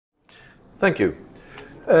Thank you.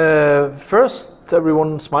 First,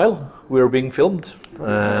 everyone smile. We are being filmed.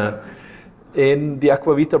 In the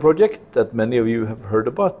AquaVitae project that many of you have heard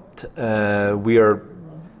about, we are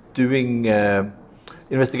doing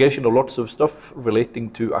investigation of lots of stuff relating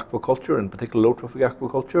to aquaculture, in particular low trophic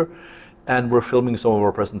aquaculture, and we're filming some of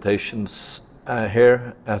our presentations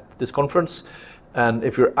here at this conference. And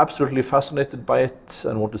if you're absolutely fascinated by it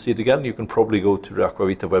and want to see it again, you can probably go to the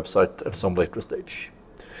AquaVitae website at some later stage.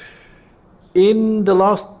 In the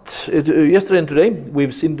yesterday and today,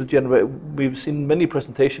 we've seen many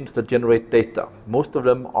presentations that generate data. Most of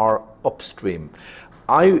them are upstream.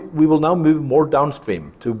 We will now move more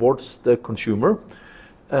downstream towards the consumer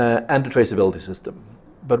and the traceability system.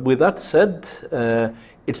 But with that said,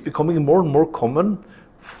 it's becoming more and more common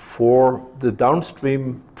for the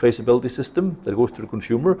downstream traceability system that goes to the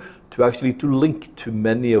consumer to actually link to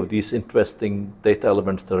many of these interesting data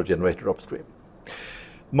elements that are generated upstream.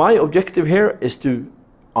 My objective here is to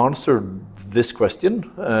answer this question,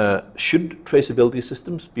 should traceability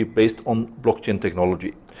systems be based on blockchain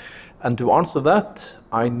technology? And to answer that,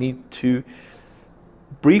 I need to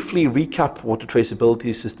briefly recap what the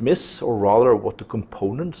traceability system is, or rather what the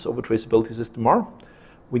components of a traceability system are.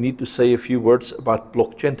 We need to say a few words about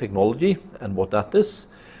blockchain technology and what that is.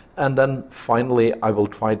 And then finally, I will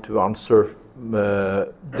try to answer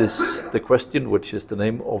the question, which is the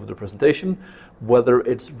name of the presentation, whether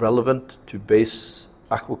it's relevant to base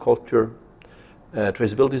aquaculture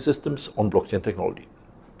traceability systems on blockchain technology.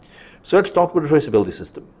 So let's start with the traceability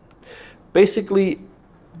system. Basically,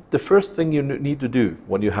 the first thing you need to do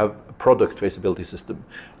when you have a product traceability system,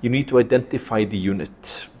 you need to identify the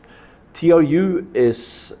unit. TRU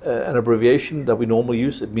is an abbreviation that we normally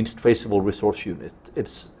use. It means traceable resource unit.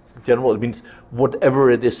 It's general, it means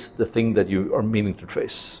whatever it is, the thing that you are meaning to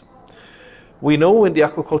trace. We know in the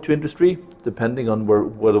aquaculture industry, depending on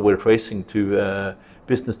whether we're tracing to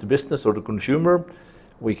business or the consumer,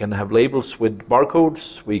 we can have labels with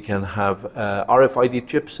barcodes, we can have RFID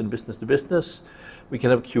chips in business to business, we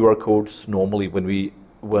can have QR codes normally when we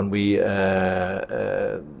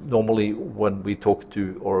talk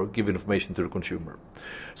to or give information to the consumer.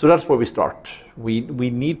 So that's where we start. We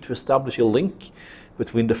need to establish a link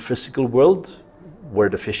between the physical world, where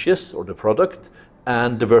the fish is or the product,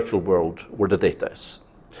 and the virtual world, where the data is.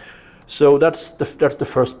 So that's the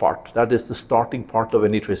first part. That is the starting part of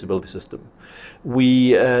any traceability system.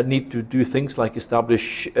 We need to do things like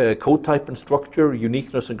establish code type and structure,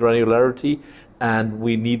 uniqueness and granularity, and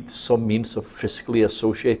we need some means of physically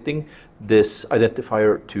associating this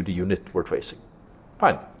identifier to the unit we're tracing.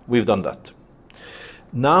 Fine, we've done that.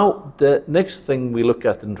 Now, the next thing we look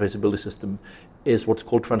at in the traceability system is what's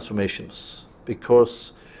called transformations,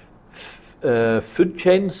 because food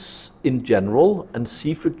chains in general and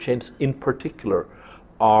seafood chains in particular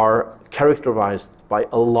are characterized by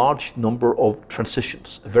a large number of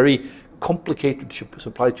transitions, a very complicated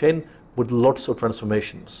supply chain with lots of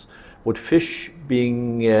transformations, with fish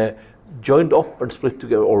being joined up and split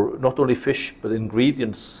together, or not only fish, but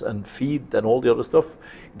ingredients and feed and all the other stuff.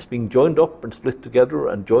 It's being joined up and split together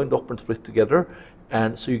and joined up and split together.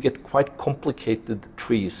 And so you get quite complicated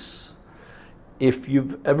trees. If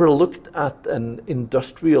you've ever looked at an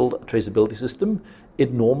industrial traceability system,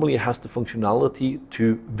 it normally has the functionality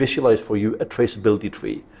to visualize for you a traceability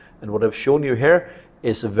tree. And what I've shown you here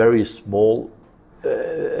is a very small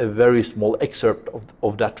excerpt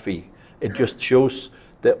of that tree. It just shows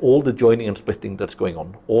all the joining and splitting that's going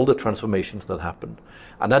on, all the transformations that happen.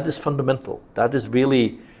 And that is fundamental. That is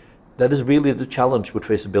really the challenge with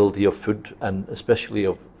traceability of food, and especially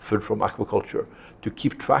of food from aquaculture, to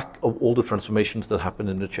keep track of all the transformations that happen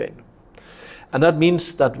in the chain. And that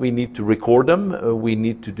means that we need to record them, we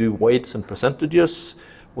need to do weights and percentages,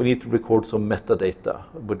 we need to record some metadata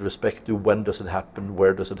with respect to when does it happen,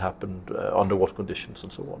 where does it happen, under what conditions,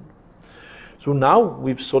 and so on. So now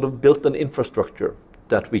we've sort of built an infrastructure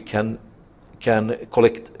that we can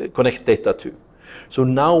connect data to. So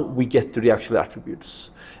now we get to the actual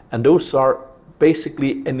attributes. And those are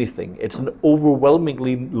basically anything. It's an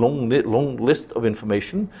overwhelmingly long list of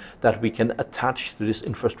information that we can attach to this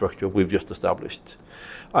infrastructure we've just established.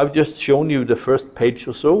 I've just shown you the first page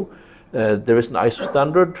or so. There is an ISO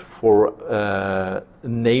standard for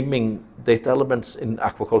naming data elements in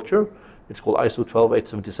aquaculture. It's called ISO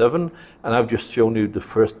 12877, and I've just shown you the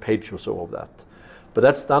first page or so of that. But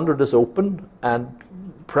that standard is open, and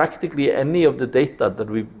practically any of the data that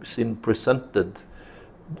we've seen presented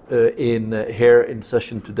here in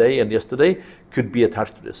session today and yesterday could be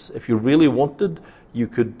attached to this. If you really wanted, you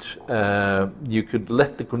could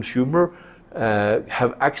let the consumer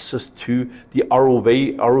have access to the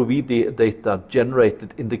ROV data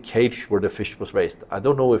generated in the cage where the fish was raised. I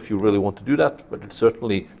don't know if you really want to do that, but it's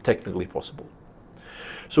certainly technically possible.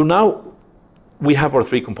 So now we have our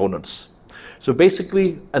three components. So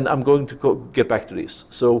basically, and I'm going to get back to this.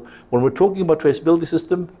 So when we're talking about traceability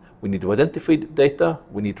system, we need to identify data,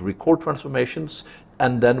 we need to record transformations,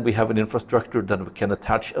 and then we have an infrastructure that we can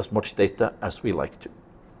attach as much data as we like to.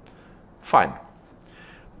 Fine.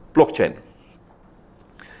 Blockchain.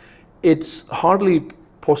 It's hardly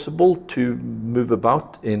possible to move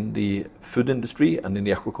about in the food industry and in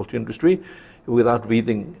the aquaculture industry without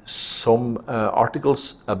reading some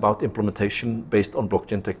articles about implementation based on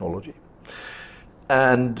blockchain technology.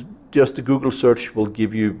 And just a Google search will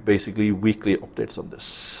give you basically weekly updates on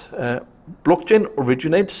this. Blockchain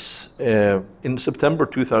originates in September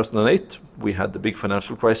 2008. We had the big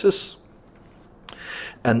financial crisis.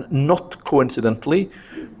 And not coincidentally,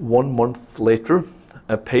 1 month later,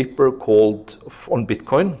 a paper called on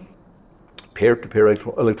Bitcoin, peer-to-peer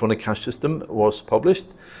electronic cash system, was published.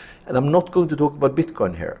 And I'm not going to talk about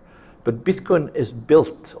Bitcoin here, but Bitcoin is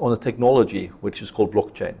built on a technology which is called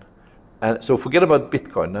blockchain. And so forget about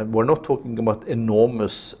Bitcoin. And we're not talking about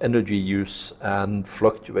enormous energy use and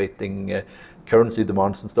fluctuating currency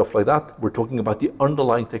demands and stuff like that. We're talking about the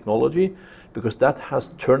underlying technology, because that has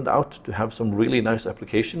turned out to have some really nice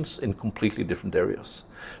applications in completely different areas.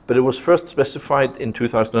 But it was first specified in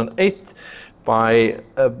 2008 by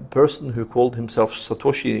a person who called himself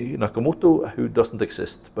Satoshi Nakamoto, who doesn't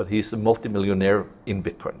exist, but he's a multimillionaire in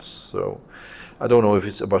Bitcoins. So I don't know if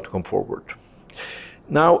it's about to come forward.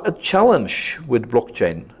 Now, a challenge with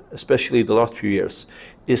blockchain, especially the last few years,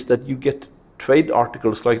 is that you get trade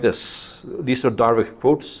articles like this. These are direct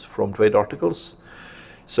quotes from trade articles.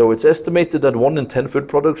 So it's estimated that 1 in 10 food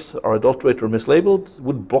products are adulterated or mislabeled.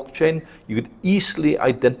 With blockchain, you could easily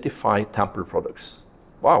identify tampered products.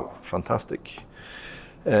 Wow, fantastic.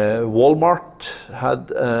 Walmart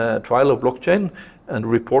had a trial of blockchain, and the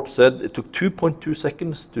report said it took 2.2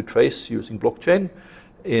 seconds to trace using blockchain.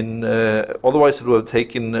 Otherwise, it would have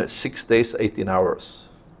taken 6 days, 18 hours.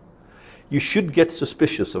 You should get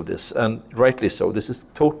suspicious of this, and rightly so. This is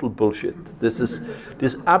total bullshit.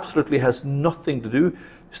 This absolutely has nothing to do.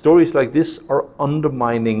 Stories like this are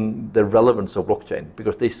undermining the relevance of blockchain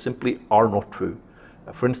because they simply are not true.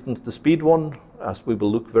 For instance, the speed one, as we will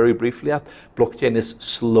look very briefly at, blockchain is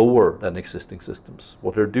slower than existing systems.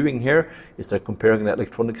 What they're doing here is they're comparing an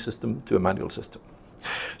electronic system to a manual system.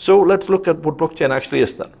 So let's look at what blockchain actually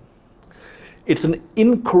is then. It's an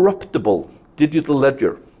incorruptible digital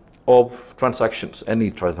ledger of transactions,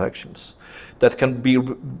 any transactions, that can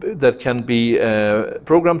be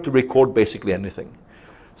programmed to record basically anything.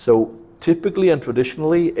 So typically and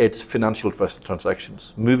traditionally, it's financial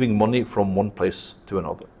transactions, moving money from one place to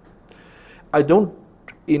another. I don't,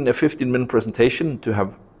 in a 15-minute presentation,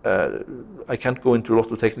 I can't go into a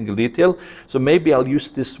lot of technical detail, so maybe I'll use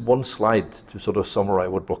this one slide to sort of summarize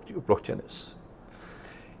what blockchain is.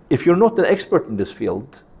 If you're not an expert in this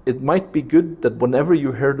field, it might be good that whenever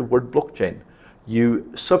you hear the word blockchain,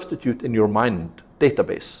 you substitute in your mind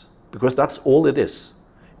database, because that's all it is.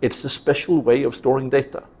 It's a special way of storing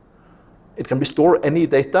data. It can be stored any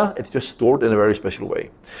data, it's just stored in a very special way.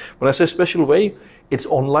 When I say special way, it's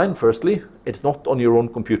online firstly, it's not on your own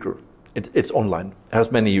computer. It's online, it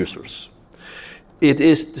has many users. It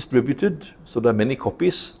is distributed, so there are many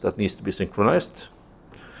copies that needs to be synchronized.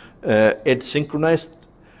 It's synchronized,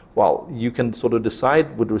 well, you can sort of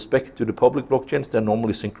decide with respect to the public blockchains, they're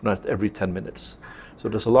normally synchronized every 10 minutes. So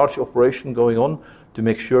there's a large operation going on to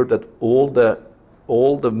make sure that all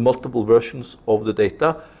the multiple versions of the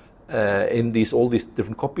data in all these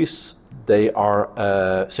different copies, they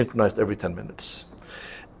are synchronized every 10 minutes.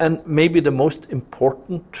 And maybe the most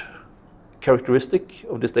important characteristic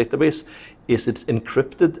of this database is it's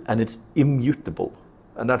encrypted and it's immutable.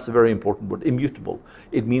 And that's a very important word, immutable.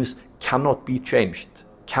 It means cannot be changed,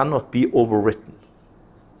 cannot be overwritten.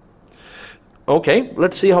 Okay,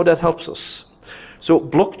 let's see how that helps us. So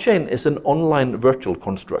blockchain is an online virtual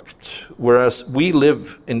construct, whereas we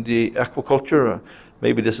live in the aquaculture.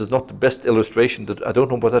 Maybe this is not the best illustration. That I don't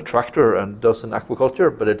know what a tractor does in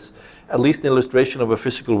aquaculture, but it's at least an illustration of a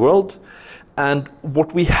physical world. And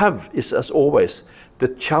what we have is, as always, the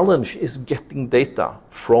challenge is getting data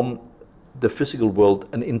from the physical world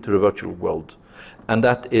and into the virtual world. And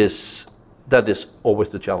that is always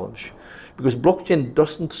the challenge. Because blockchain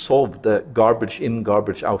doesn't solve the garbage in,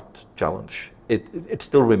 garbage out challenge. It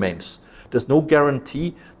still remains. There's no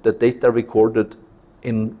guarantee that data recorded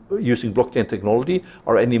in using blockchain technology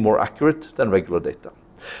are any more accurate than regular data.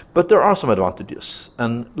 But there are some advantages.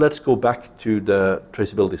 And let's go back to the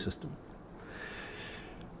traceability system.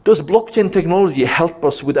 Does blockchain technology help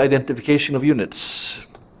us with identification of units?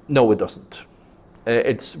 No, it doesn't.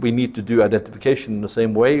 We need to do identification in the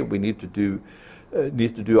same way. We need to do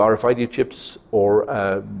RFID chips or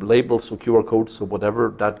labels or QR codes or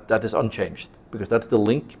whatever. That is unchanged, because that's the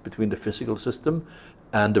link between the physical system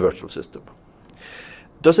and the virtual system.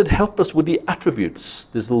 Does it help us with the attributes,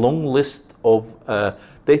 this long list of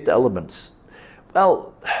data elements?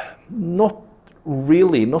 Well, not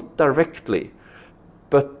really, not directly.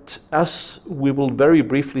 But as we will very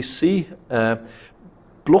briefly see,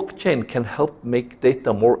 blockchain can help make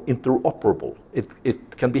data more interoperable.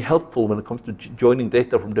 It can be helpful when it comes to joining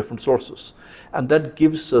data from different sources. And that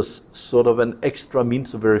gives us sort of an extra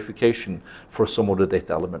means of verification for some of the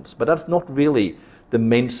data elements. But that's not really the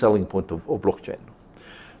main selling point of blockchain.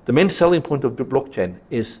 The main selling point of the blockchain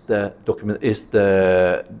is the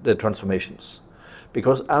transformations.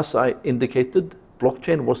 Because as I indicated,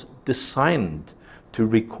 blockchain was designed to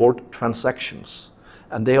record transactions,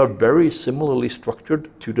 and they are very similarly structured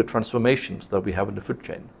to the transformations that we have in the food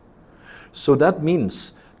chain. So that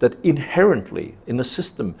means that inherently in a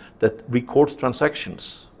system that records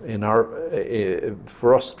transactions in our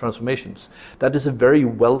for us transformations, that is a very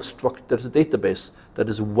well structured, that's a database that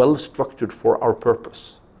is well structured for our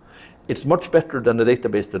purpose. It's much better than a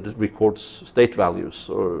database that records state values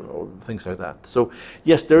or things like that. So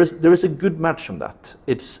yes, there is a good match on that.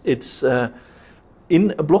 It's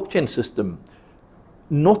in a blockchain system,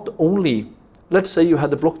 not only, let's say you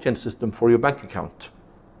had a blockchain system for your bank account,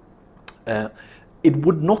 it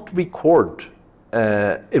would not record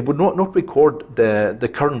the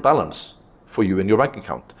current balance for you in your bank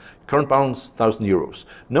account. Current balance, 1,000 euros.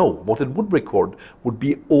 No, what it would record would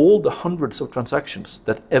be all the hundreds of transactions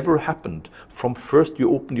that ever happened from first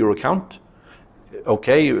you opened your account,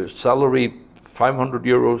 okay, salary, 500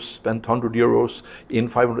 euros, spent 100 euros, in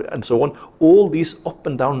 500, and so on. All these up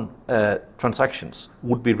and down transactions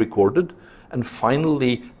would be recorded, and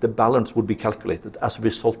finally the balance would be calculated as a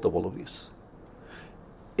result of all of these.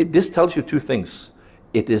 This tells you two things.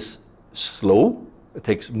 It is slow, it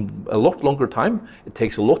takes a lot longer time, it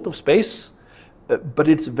takes a lot of space, but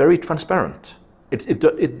it's very transparent. It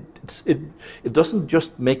doesn't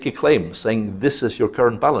just make a claim saying this is your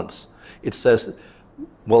current balance. It says,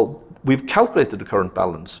 well, we've calculated the current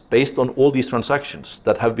balance based on all these transactions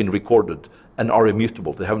that have been recorded and are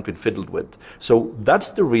immutable, they haven't been fiddled with. So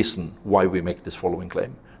that's the reason why we make this following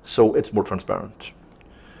claim. So it's more transparent.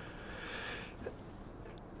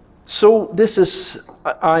 So this is,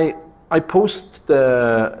 I post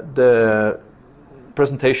the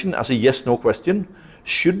presentation as a yes-no question.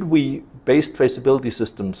 Should we base traceability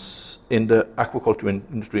systems in the aquaculture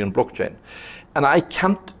industry on blockchain? And I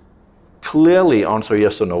can't clearly answer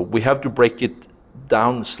yes or no. We have to break it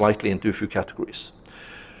down slightly into a few categories.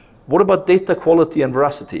 What about data quality and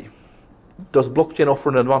veracity? Does blockchain offer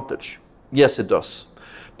an advantage? Yes, it does.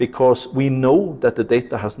 Because we know that the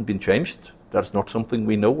data hasn't been changed. That's not something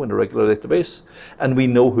we know in a regular database. And we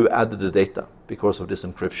know who added the data because of this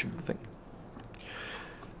encryption thing.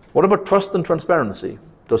 What about trust and transparency?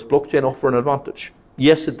 Does blockchain offer an advantage?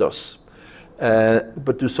 Yes, it does.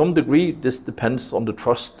 But to some degree, this depends on the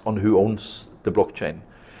trust on who owns the blockchain.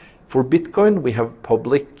 For Bitcoin, we have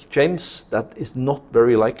public chains. That is not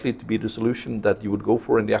very likely to be the solution that you would go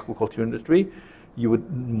for in the aquaculture industry. You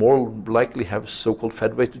would more likely have so-called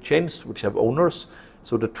federated chains, which have owners.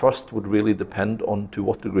 So the trust would really depend on to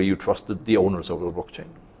what degree you trusted the owners of the blockchain.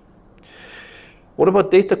 What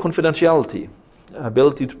about data confidentiality?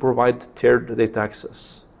 Ability to provide tiered data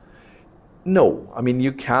access? No, I mean,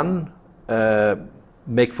 you can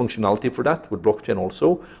make functionality for that with blockchain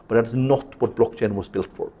also, but that's not what blockchain was built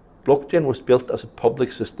for. Blockchain was built as a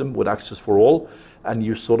public system with access for all, and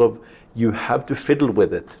you have to fiddle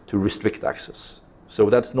with it to restrict access. So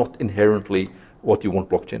that's not inherently what you want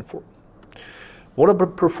blockchain for. What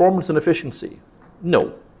about performance and efficiency?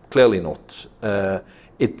 No, clearly not.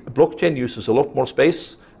 Blockchain uses a lot more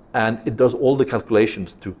space, and it does all the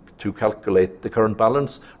calculations to calculate the current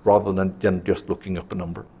balance rather than just looking up a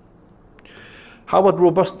number. How about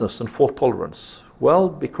robustness and fault tolerance? Well,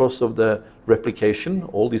 because of the replication,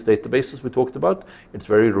 all these databases we talked about, it's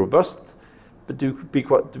very robust. But to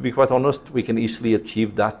be quite honest, we can easily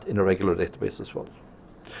achieve that in a regular database as well.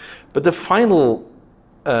 But the final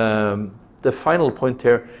point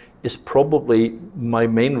here is probably my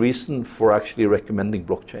main reason for actually recommending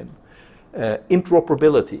blockchain.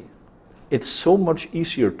 Interoperability. It's so much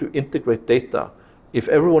easier to integrate data if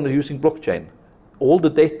everyone is using blockchain. All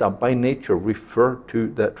the data by nature refer to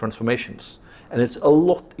the transformations. And it's a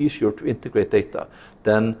lot easier to integrate data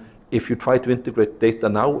than if you try to integrate data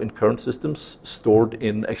now in current systems, stored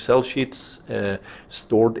in Excel sheets,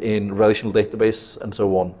 stored in relational database, and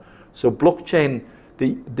so on. So blockchain,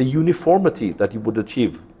 the uniformity that you would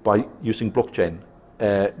achieve by using blockchain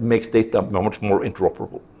makes data much more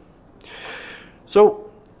interoperable. So,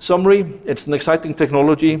 summary, it's an exciting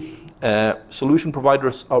technology. Solution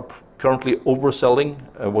providers are currently overselling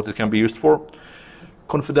what it can be used for.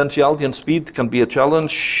 Confidentiality and speed can be a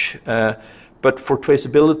challenge, but for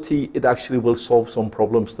traceability, it actually will solve some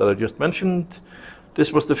problems that I just mentioned.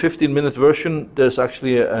 This was the 15-minute version. There's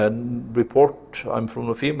actually a report. I'm from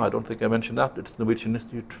Nofima. I don't think I mentioned that. It's the Norwegian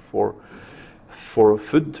Institute for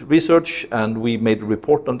Food Research, and we made a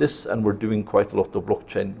report on this, and we're doing quite a lot of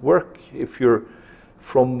blockchain work. If you're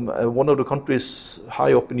from one of the countries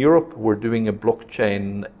high up in Europe, we're doing a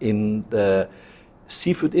blockchain in the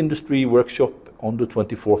seafood industry workshop on the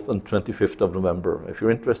 24th and 25th of November. If you're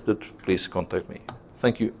interested, please contact me.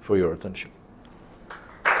 Thank you for your attention.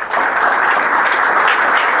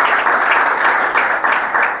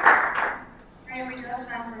 Right, we do have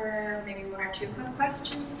time for maybe one or two quick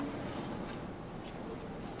questions.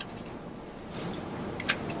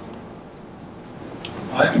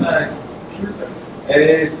 I'm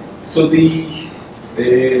curious. So the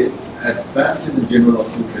advantages in general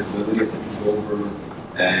of food traceability, it's over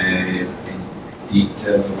in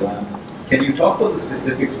detail. Can you talk about the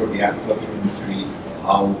specifics for the aquaculture industry,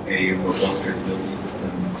 how a robust traceability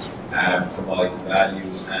system provides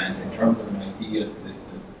value, and in terms of an ideal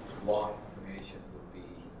system, what information would be?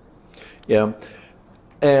 Yeah.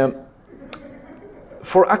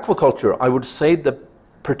 For aquaculture, I would say the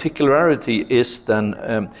particularity is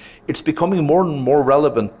then it's becoming more and more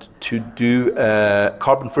relevant to do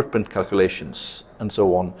carbon footprint calculations and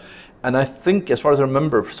so on. And I think, as far as I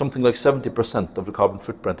remember, something like 70% of the carbon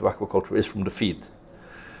footprint of aquaculture is from the feed.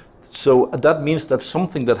 So that means that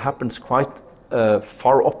something that happens quite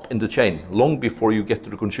far up in the chain, long before you get to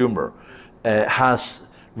the consumer, has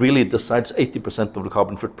really decides 80% of the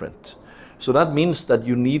carbon footprint. So that means that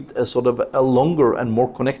you need a sort of a longer and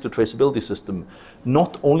more connected traceability system,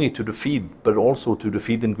 not only to the feed, but also to the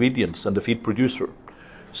feed ingredients and the feed producer.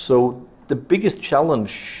 So the biggest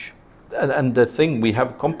challenge, and the thing, we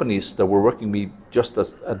have companies that we're working with just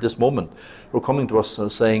at this moment, who are coming to us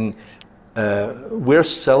and saying, we're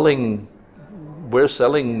selling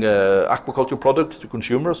aquaculture products to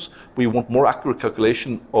consumers. We want more accurate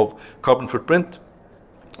calculation of carbon footprint.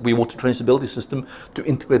 We want a traceability system to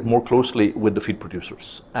integrate more closely with the feed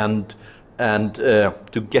producers and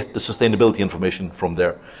to get the sustainability information from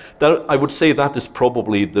there. That, I would say, that is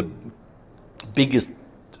probably the biggest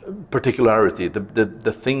particularity,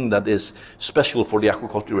 the thing that is special for the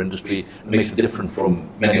aquaculture industry and makes it different from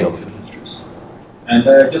many other food industries. And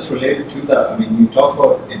just related to that, I mean, you talk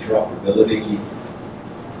about interoperability,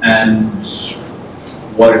 and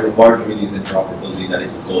what it requires really is interoperability, that it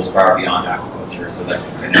goes far beyond aquaculture, so that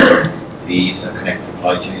it connects feeds and connects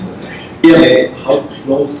supply chains. Yeah. How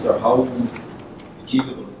close or how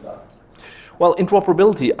achievable is that? Well,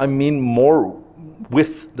 interoperability, I mean more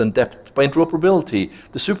width than depth. By interoperability,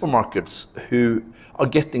 the supermarkets who are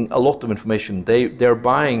getting a lot of information, they're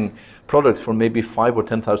buying products from maybe 5,000 or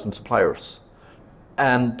 10,000 suppliers.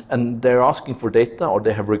 And they're asking for data, or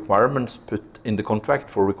they have requirements put in the contract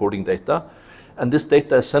for recording data. And this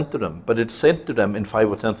data is sent to them, but it's sent to them in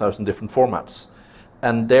 5,000 or 10,000 different formats.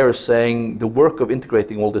 And they're saying the work of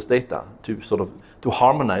integrating all this data to sort of to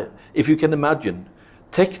harmonize. If you can imagine,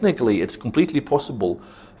 technically it's completely possible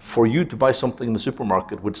for you to buy something in the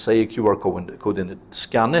supermarket with, say, a QR code in it,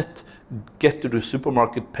 scan it, get to the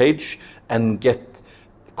supermarket page, and get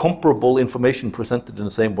comparable information presented in the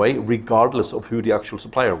same way, regardless of who the actual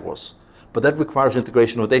supplier was. But that requires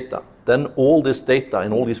integration of data. Then all this data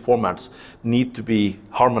in all these formats need to be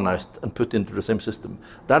harmonized and put into the same system.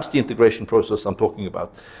 That's the integration process I'm talking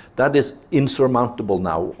about. That is insurmountable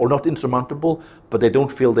now, or not insurmountable, but they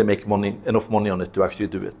don't feel they make enough money on it to actually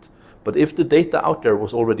do it. But if the data out there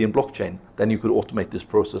was already in blockchain, then you could automate this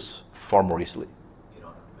process far more easily. You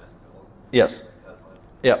don't have to mess with all. Yes.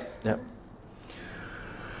 Yeah, yeah.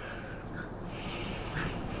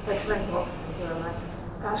 Excellent talk. Thank you very much.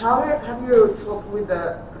 How have you talked with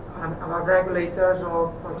about regulators,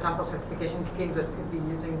 or, for example, certification schemes that could be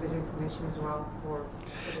using this information as well?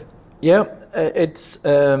 Yeah, it's.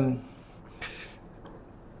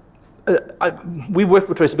 We worked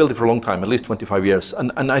with traceability for a long time, at least 25 years,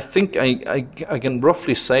 and I think I can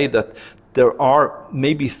roughly say that there are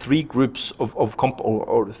maybe three groups of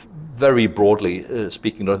or very broadly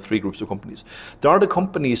speaking, there are three groups of companies. There are the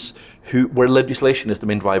companies where legislation is the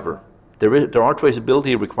main driver. There are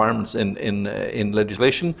traceability requirements in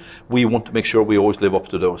legislation. We want to make sure we always live up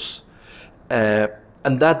to those.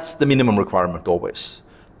 And that's the minimum requirement always.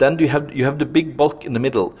 Then you have the big bulk in the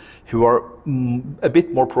middle who are a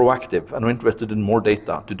bit more proactive and are interested in more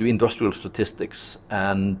data to do industrial statistics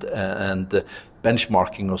and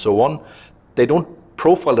benchmarking and so on. They don't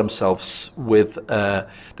profile themselves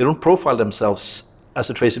as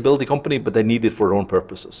a traceability company, but they need it for their own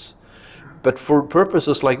purposes. But for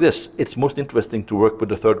purposes like this, it's most interesting to work with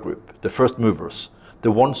the third group, the first movers, the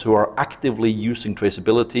ones who are actively using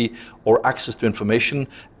traceability or access to information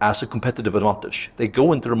as a competitive advantage. They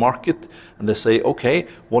go into the market and they say, okay,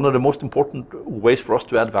 one of the most important ways for us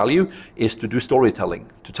to add value is to do storytelling,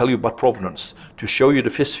 to tell you about provenance, to show you the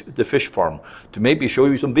fish farm, to maybe show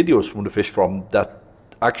you some videos from the fish farm that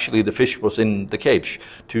actually the fish was in the cage,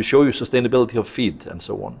 to show you sustainability of feed and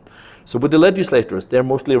so on. So with the legislators, they're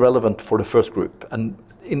mostly relevant for the first group. And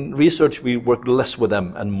in research, we work less with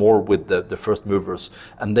them and more with the first movers.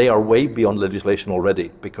 And they are way beyond legislation already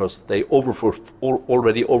because they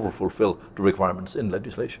already overfulfill the requirements in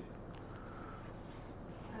legislation.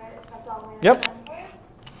 All right, that's all we have. Yep.